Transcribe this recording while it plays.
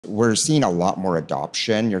We're seeing a lot more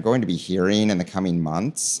adoption. You're going to be hearing in the coming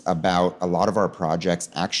months about a lot of our projects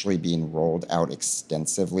actually being rolled out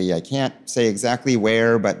extensively. I can't say exactly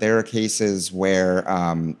where, but there are cases where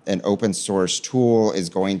an open source tool is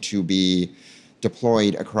going to be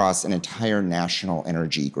deployed across an entire national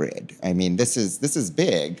energy grid. I mean, this is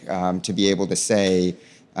big to be able to say,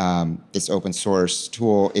 this open source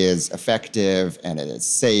tool is effective and it is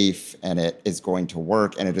safe and it is going to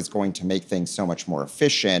work and it is going to make things so much more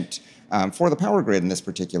efficient for the power grid in this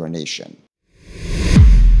particular nation.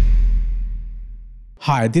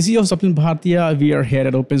 Hi, this is your Sapin Bhartiya. We are here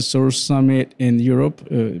at Open Source Summit in Europe,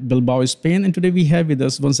 Bilbao, Spain. And today we have with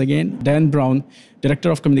us once again, Dan Brown, Director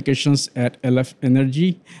of Communications at LF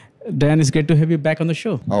Energy. Dan, it's great to have you back on the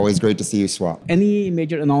show. Always great to see you, Swap. Any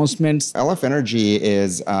major announcements? LF Energy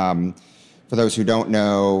is, for those who don't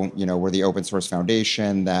know, we're the open source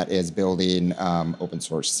foundation that is building open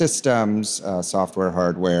source systems, software,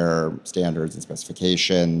 hardware, standards, and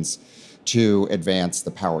specifications to advance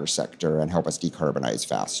the power sector and help us decarbonize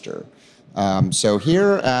faster. So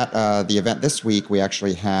here at the event this week, we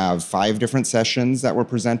actually have 5 different sessions that we're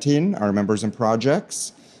presenting our members and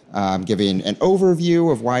projects, giving an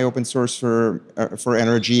overview of why open source for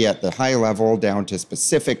energy at the high level down to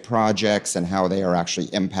specific projects and how they are actually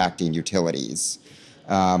impacting utilities.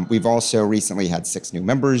 We've also recently had 6 new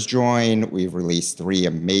members join. We've released 3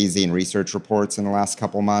 amazing research reports in the last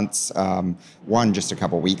couple months. One just a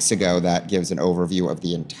couple weeks ago that gives an overview of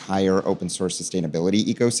the entire open source sustainability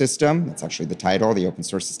ecosystem. That's actually the title, the open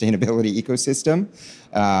source sustainability ecosystem,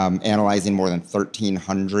 analyzing more than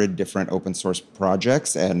 1,300 different open source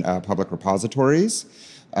projects and public repositories.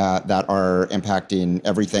 That are impacting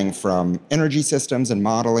everything from energy systems and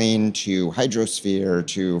modeling to hydrosphere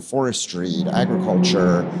to forestry to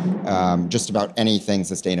agriculture, just about anything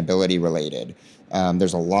sustainability related.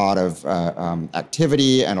 There's a lot of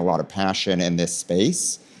activity and a lot of passion in this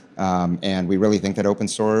space. And we really think that open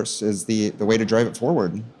source is the way to drive it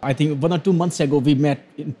forward. I think 1 or 2 months ago, we met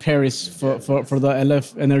in Paris for the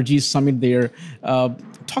LF Energy Summit there.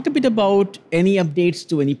 Talk a bit about any updates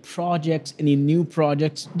to any projects, any new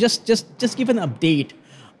projects. Just give an update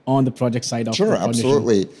on the project side of Sure, the foundation.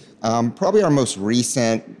 absolutely. Probably our most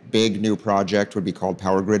recent big new project would be called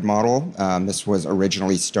Power Grid Model. This was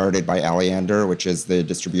originally started by Alliander, which is the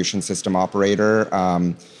distribution system operator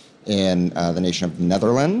in the nation of the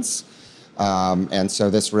Netherlands. And so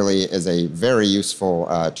this really is a very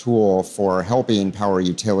useful tool for helping power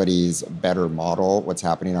utilities better model what's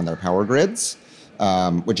happening on their power grids,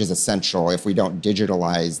 which is essential. If we don't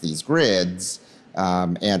digitalize these grids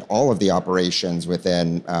and all of the operations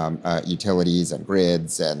within utilities and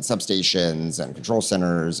grids and substations and control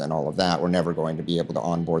centers and all of that, we're never going to be able to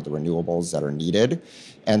onboard the renewables that are needed.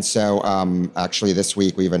 And so actually this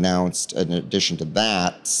week we've announced, in addition to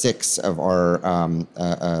that, 6 of our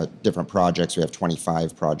different projects. We have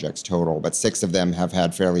 25 projects total, but 6 of them have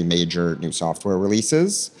had fairly major new software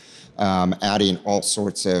releases, adding all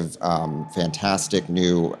sorts of fantastic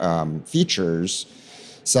new features,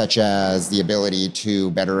 such as the ability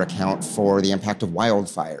to better account for the impact of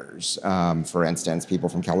wildfires. For instance, people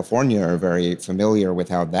from California are very familiar with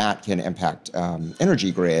how that can impact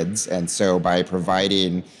energy grids. And so by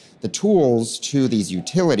providing the tools to these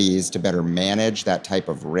utilities to better manage that type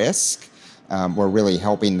of risk, we're really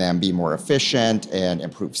helping them be more efficient and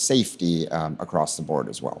improve safety across the board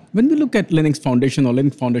as well. When we look at Linux Foundation or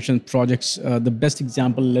Linux Foundation projects, the best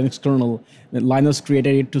example, Linux kernel, Linus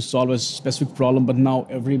created it to solve a specific problem, but now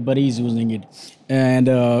everybody is using it. And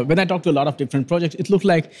when I talk to a lot of different projects, it looks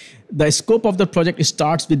like the scope of the project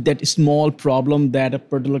starts with that small problem that a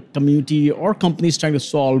particular community or company is trying to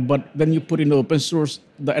solve. But when you put in open source,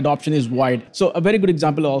 the adoption is wide. So a very good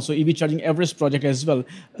example also, EV Charging Everest project as well.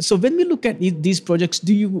 So when we look at these projects,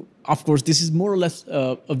 do you, of course, this is more or less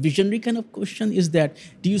a visionary kind of question, is that,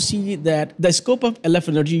 do you see that the scope of LF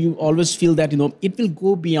Energy, you always feel that, it will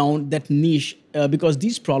go beyond that niche because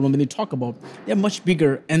these problems, when you talk about, they're much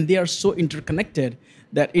bigger and they are so interconnected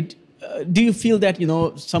that it, do you feel that,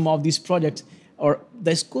 some of these projects or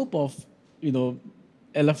the scope of,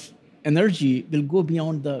 LF Energy will go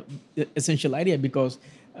beyond the essential idea because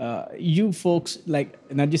you folks, like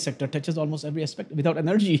energy sector, touches almost every aspect. Without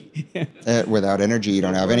energy. Without energy, you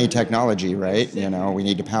don't have any technology, right? We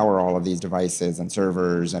need to power all of these devices and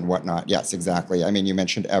servers and whatnot. Yes, exactly. I mean, you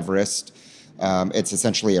mentioned Everest. It's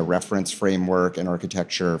essentially a reference framework and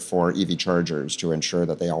architecture for EV chargers to ensure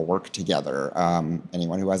that they all work together.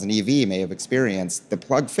 Anyone who has an EV may have experienced the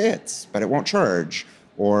plug fits, but it won't charge,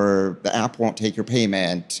 or the app won't take your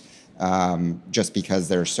payment. Just because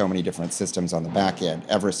there are so many different systems on the back end.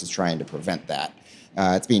 Everest is trying to prevent that.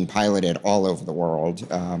 It's being piloted all over the world,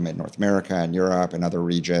 in North America and Europe and other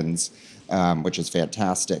regions, which is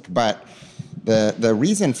fantastic. But the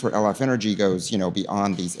reason for LF Energy goes,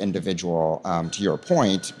 beyond these individual, to your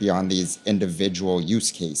point, beyond these individual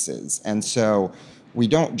use cases. And so we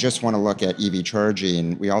don't just want to look at EV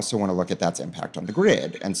charging, we also want to look at that's impact on the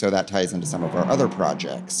grid. And so that ties into some of our other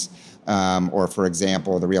projects. Or, for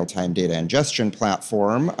example, the real-time data ingestion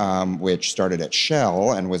platform, which started at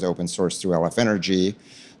Shell and was open source through LF Energy,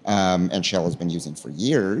 and Shell has been using for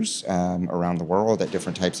years around the world at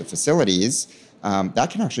different types of facilities. That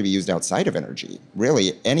can actually be used outside of energy.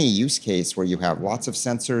 Really, any use case where you have lots of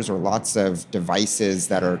sensors or lots of devices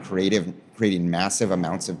that are creating massive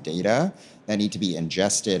amounts of data that need to be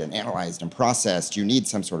ingested and analyzed and processed, you need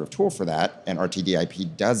some sort of tool for that, and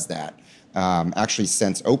RTDIP does that. Actually,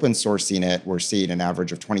 since open sourcing it, we're seeing an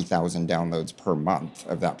average of 20,000 downloads per month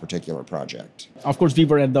of that particular project. Of course, we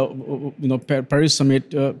were at the Paris Summit.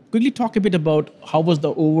 Quickly talk a bit about how was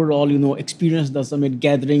the overall experience of the summit,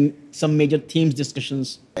 gathering some major themes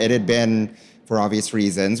discussions. It had been, for obvious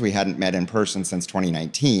reasons, we hadn't met in person since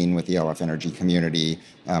 2019 with the LF Energy community.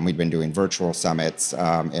 We'd been doing virtual summits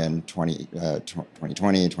in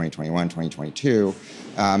 2020, 2021, 2022.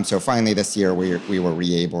 So finally this year we were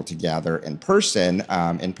able to gather in person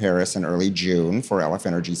in Paris in early June for LF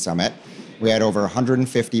Energy Summit. We had over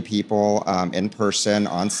 150 people in person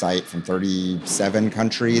on site from 37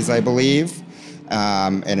 countries, I believe,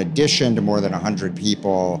 in addition to more than 100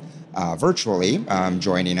 people virtually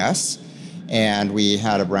joining us. And we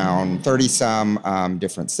had around 30-some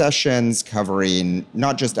different sessions covering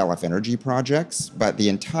not just LF Energy projects, but the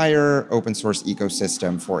entire open source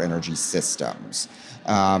ecosystem for energy systems.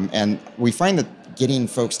 And we find that getting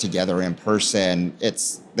folks together in person,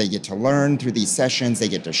 they get to learn through these sessions, they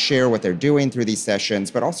get to share what they're doing through these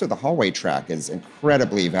sessions, but also the hallway track is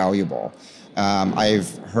incredibly valuable.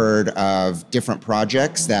 I've heard of different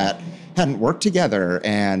projects that hadn't worked together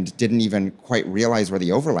and didn't even quite realize where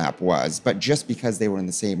the overlap was. But just because they were in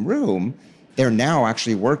the same room, they're now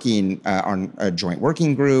actually working on a joint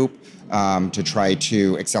working group to try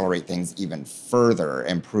to accelerate things even further,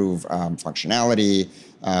 improve functionality,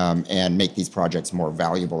 and make these projects more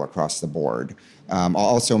valuable across the board. I'll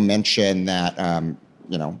also mention that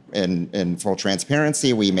in full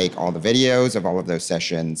transparency, we make all the videos of all of those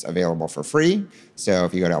sessions available for free. So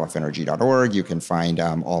if you go to lfenergy.org, you can find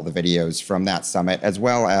all the videos from that summit, as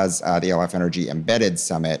well as the LF Energy Embedded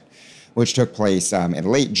Summit, which took place in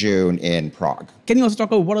late June in Prague. Can you also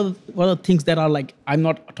talk about what are the things that are like, I'm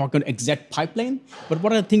not talking exact pipeline, but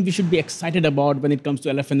what are the things we should be excited about when it comes to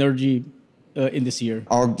LF Energy in this year?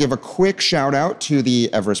 I'll give a quick shout out to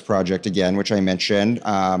the Everest project again, which I mentioned.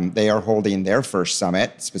 They are holding their first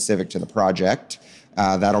summit specific to the project.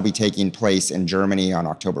 That'll be taking place in Germany on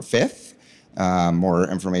October 5th. More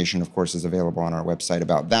information, of course, is available on our website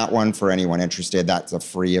about that one for anyone interested. That's a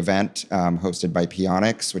free event hosted by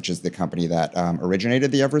Pionix, which is the company that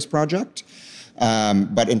originated the Everest project.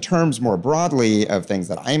 But in terms more broadly of things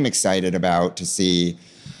that I'm excited about to see,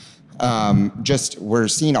 we're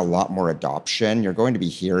seeing a lot more adoption. You're going to be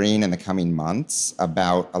hearing in the coming months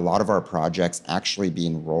about a lot of our projects actually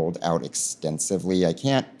being rolled out extensively. I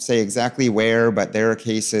can't say exactly where, but there are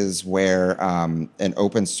cases where an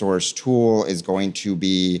open source tool is going to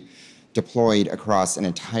be deployed across an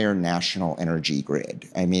entire national energy grid.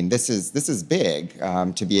 I mean, this is big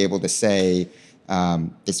to be able to say,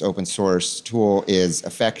 this open source tool is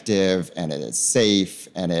effective and it is safe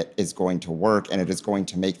and it is going to work and it is going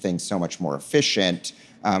to make things so much more efficient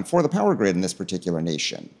for the power grid in this particular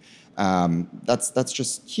nation. That's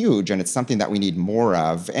just huge, and it's something that we need more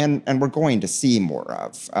of, and we're going to see more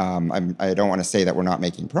of. I don't want to say that we're not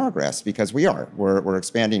making progress, because we are. We're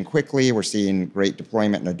expanding quickly. We're seeing great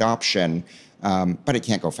deployment and adoption. But it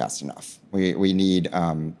can't go fast enough. We need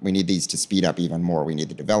these to speed up even more. We need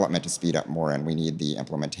the development to speed up more, and we need the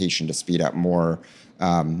implementation to speed up more,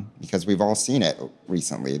 because we've all seen it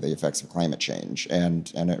recently, the effects of climate change.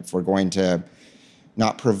 And if we're going to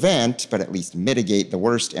not prevent, but at least mitigate the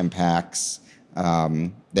worst impacts,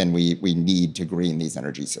 then we need to green these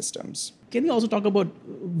energy systems. Can you also talk about,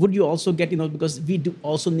 would you also get, because we do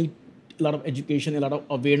also need a lot of education, a lot of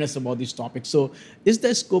awareness about these topics. So is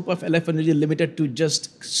the scope of LF Energy limited to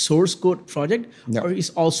just source code project? No. Or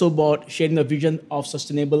is also about sharing a vision of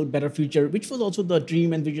sustainable, better future, which was also the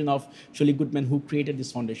dream and vision of Shirley Goodman, who created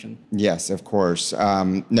this foundation? Yes, of course.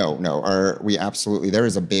 We absolutely, there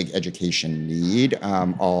is a big education need.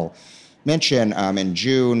 I'll mention in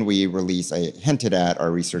June, I hinted at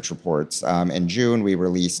our research reports. In June, we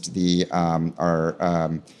released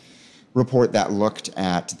our report that looked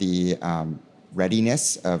at the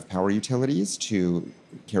readiness of power utilities to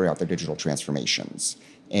carry out their digital transformations.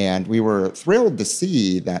 And we were thrilled to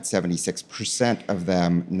see that 76% of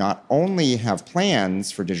them not only have plans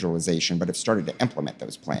for digitalization, but have started to implement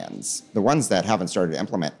those plans. The ones that haven't started to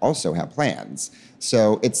implement also have plans.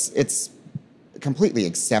 So it's completely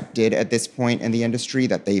accepted at this point in the industry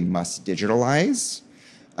that they must digitalize.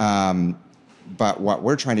 But what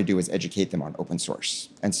we're trying to do is educate them on open source.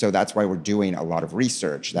 And so that's why we're doing a lot of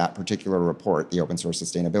research. That particular report, the open source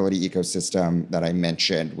sustainability ecosystem that I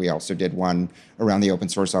mentioned, we also did one around the open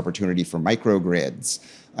source opportunity for microgrids.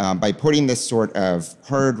 By putting this sort of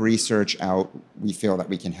hard research out, we feel that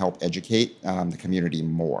we can help educate the community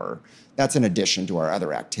more. That's in addition to our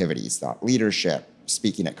other activities, thought leadership,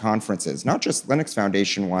 speaking at conferences, not just Linux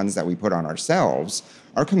Foundation ones that we put on ourselves.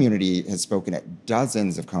 Our community has spoken at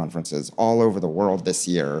dozens of conferences all over the world this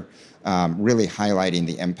year, really highlighting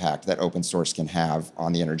the impact that open source can have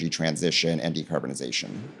on the energy transition and decarbonization.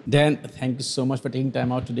 Dan, thank you so much for taking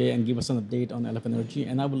time out today and give us an update on LF Energy.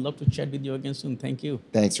 And I would love to chat with you again soon. Thank you.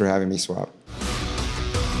 Thanks for having me, Swap.